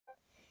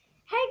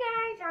Hey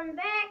guys, I'm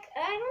back.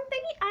 I know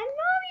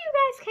you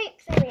guys can't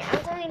see me.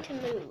 I'm going to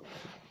move.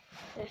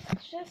 This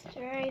just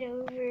right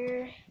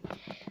over.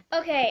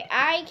 Okay,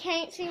 I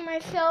can't see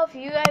myself.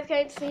 You guys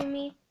can't see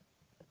me.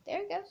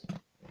 There it goes.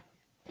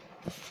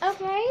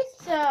 Okay,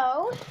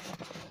 so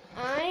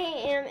I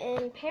am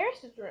in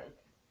Paris's room.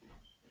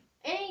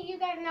 Any of you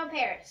guys know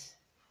Paris?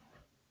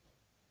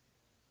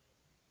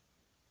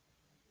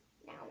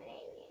 Now I'm an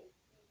alien.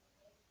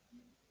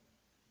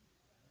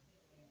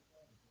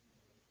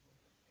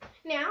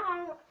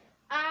 Now,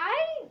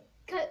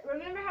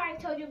 remember how I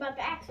told you about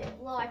the accident?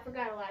 Well, I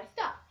forgot a lot of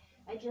stuff.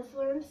 I just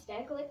learned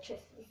static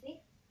electricity,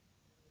 see?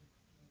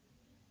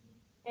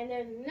 And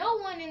there's no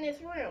one in this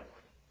room,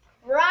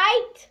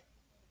 right?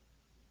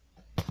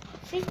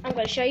 See, I'm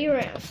going to show you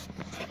around.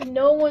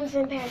 No one's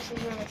in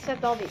Paris's room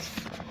except all these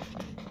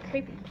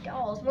creepy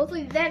dolls,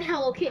 mostly that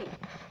Hello Kitty.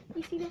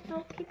 You see that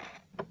Hello Kitty?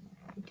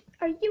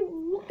 Are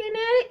you looking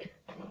at it?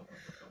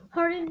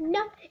 Hard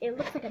enough, it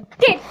looks like a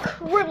dead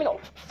criminal.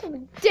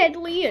 So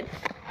deadly and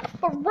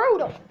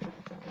brutal.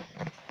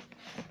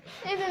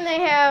 And then they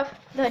have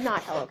the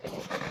not Hello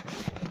Kitty.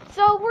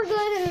 So we're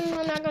good and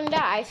we're not going to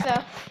die,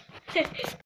 so...